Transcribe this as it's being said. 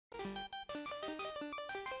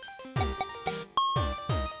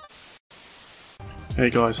Hey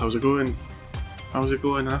guys, how's it going? How's it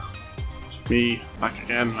going, huh? Me, back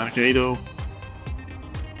again, Manic Ado.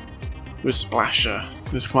 With Splasher.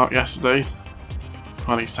 This came out yesterday,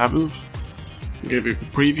 27th. I'll give you a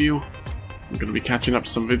preview. I'm going to be catching up to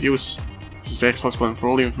some videos. This is the Xbox One. For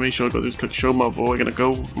all the information, all I've got to do is click show mode, but we're going to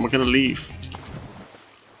go and we're going to leave.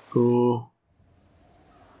 Go.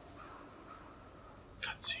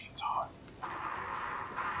 Cutscene time.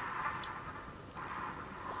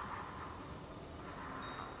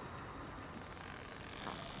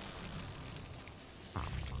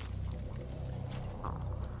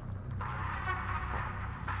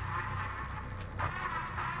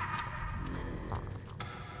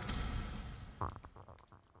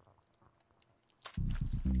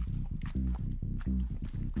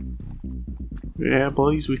 Yeah,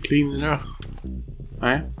 boys, we're cleaning it up.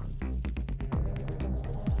 Eh?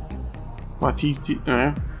 What is it?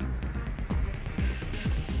 Eh?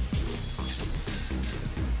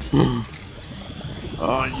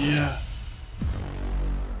 Oh, yeah.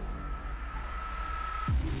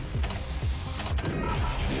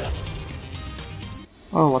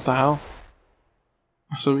 Oh, what the hell?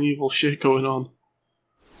 There's some evil shit going on.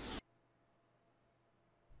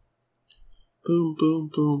 Boom, boom,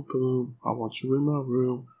 boom, boom. I want you in my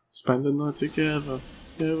room. Spend the night together.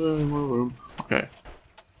 Together in my room. Okay.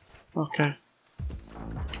 Okay.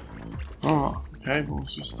 Oh, okay. Well,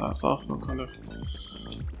 let's just start off. No kind of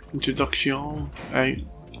introduction. Hey.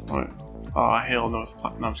 Right. Oh, hell no. It's a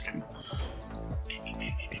platinum. No, I'm just kidding.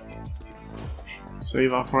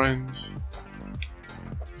 Save our friends.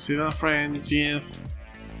 Save our friend, Jeff.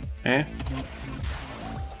 Eh?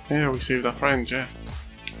 Yeah, we saved our friend, Jeff.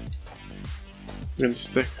 We're gonna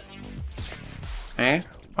stick. Eh?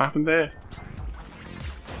 What happened there?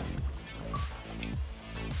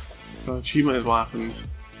 The achievement is what happens.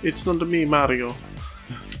 It's not me, Mario.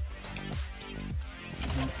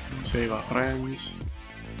 Save our friends.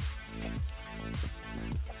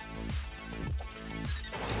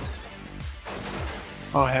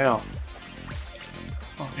 Oh hell.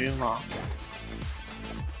 Oh hell no.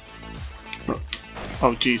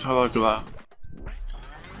 Oh jeez, how do I do that?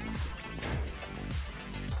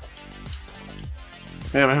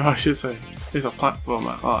 Yeah, maybe I should say, it's a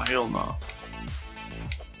platformer. Oh, hell no.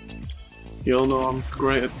 You'll know I'm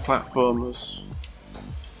great at platformers.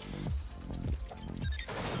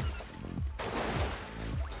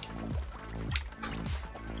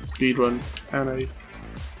 Speedrun, NA.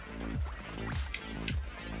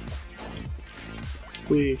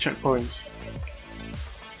 Wee, checkpoints.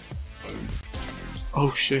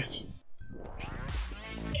 Oh shit.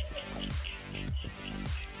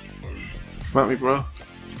 Come at me, bro.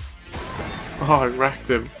 Oh, I wrecked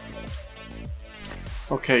him.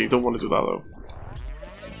 Okay, you don't want to do that though.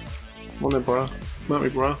 Come on then, bro. Come at me,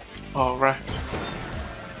 bro. Oh, wrecked.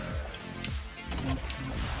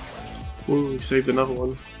 Ooh, we saved another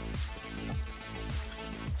one.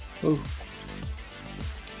 Oh.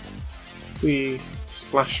 We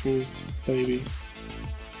splash me, baby.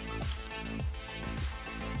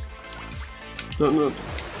 No.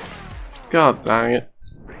 God dang it.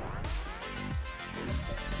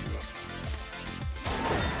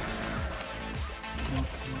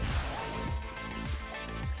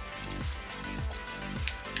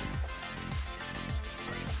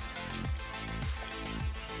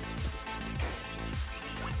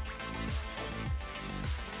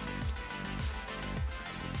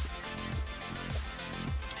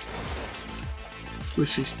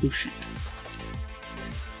 Splishy splooshy.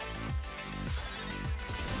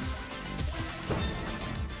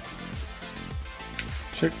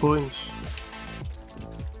 Checkpoints.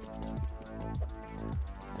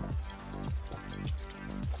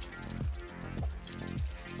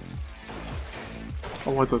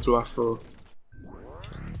 Oh, what did I do that for?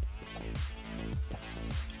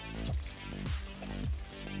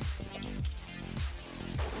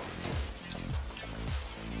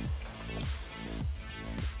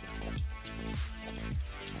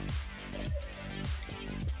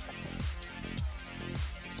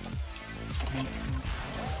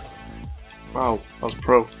 Wow, that was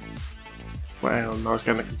pro. Well, now it's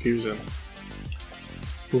getting confusing.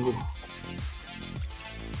 Ooh.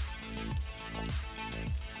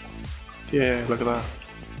 Yeah, look at that.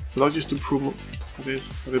 So that just do pro it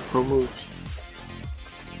is. I did pro moves.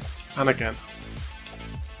 And again.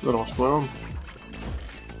 I don't know what's going on.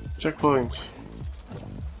 Checkpoints.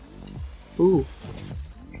 Ooh.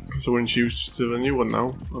 So we're introduced to the new one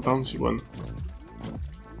now. A bouncy one.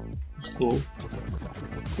 That's cool.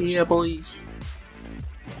 Yeah, boys.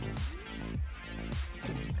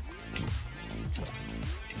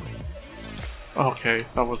 Okay,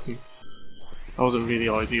 that That wasn't really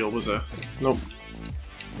ideal, was it? Nope.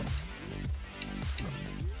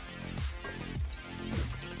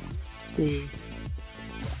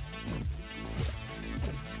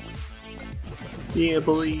 Yeah,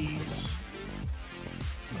 boys.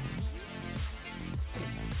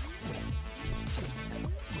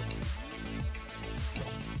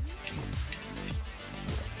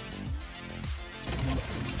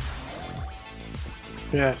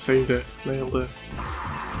 Yeah, saved it. Nailed it.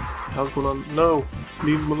 How's going on? No!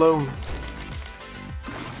 Leave him alone.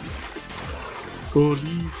 Go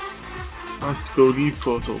leave. That's the go leave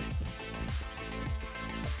portal.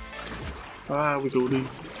 Ah, we go leave.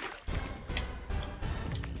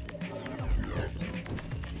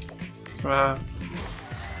 Ah.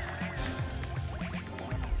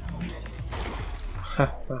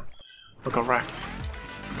 I got wrecked.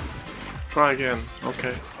 Try again.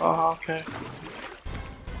 Okay. Oh, okay.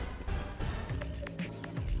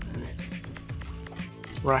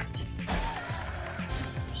 Wrecked.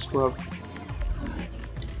 Scrub.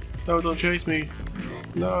 No, don't chase me.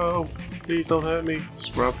 No. Please don't hurt me.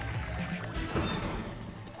 Scrub.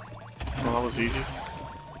 Well, that was easy.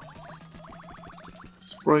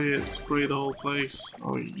 Spray it. Spray the whole place.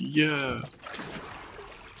 Oh, yeah.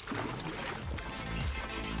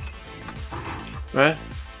 Eh?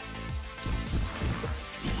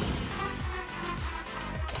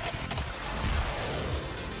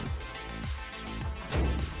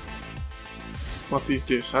 What is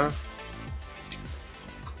this, huh?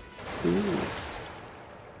 Ooh.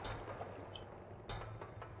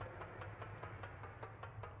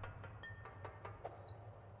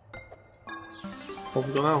 What have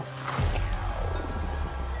we got now?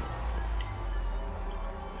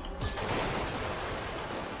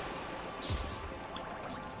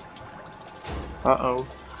 Uh-oh.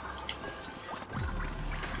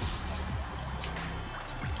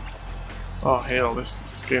 Oh hell, this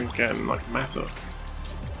game's getting like meta.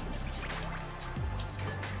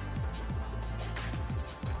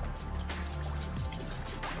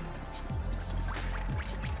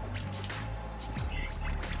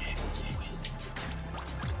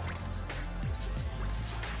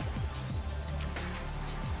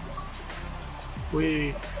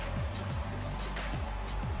 Wee.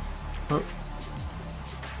 Oh.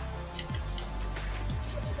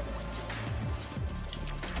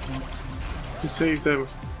 Who saved him?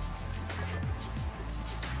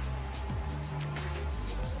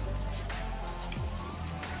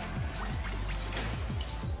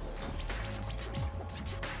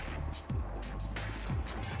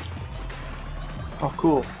 Oh,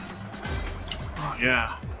 cool. Oh,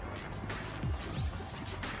 yeah.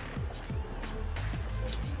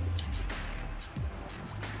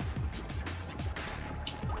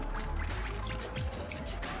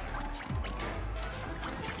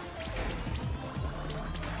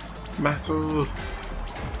 Metal.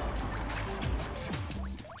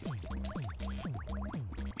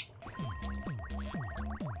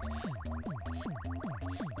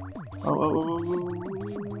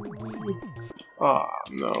 Oh,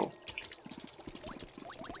 no.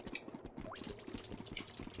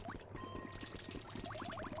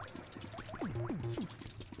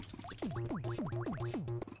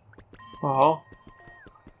 Oh.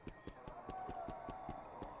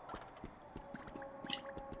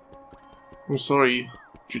 I'm sorry,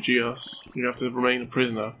 GGIAS. You have to remain a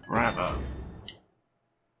prisoner forever.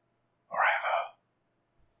 Forever.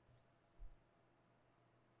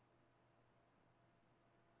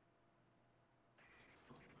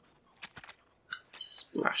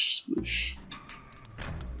 Splash, sploosh.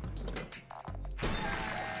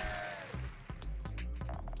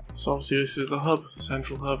 So obviously this is the hub, the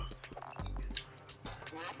central hub.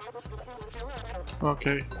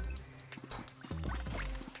 Okay.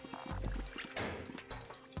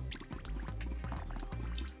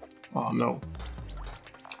 Oh no.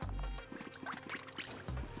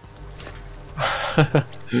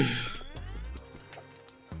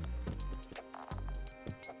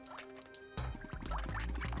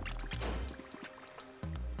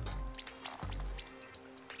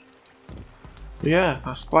 Yeah,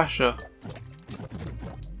 a splasher.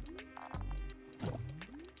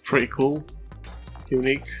 Pretty cool,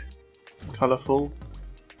 unique, colourful,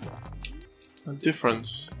 and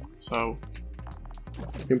different. So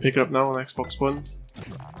you can pick it up now on Xbox One.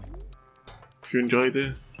 If you enjoyed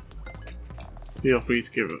it, feel free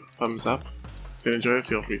to give it a thumbs up. If you enjoy it,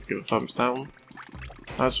 feel free to give it a thumbs down.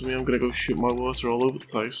 As for me, I'm gonna go shoot my water all over the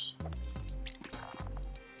place.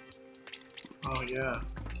 Oh yeah.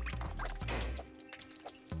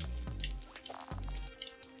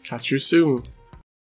 Catch you soon.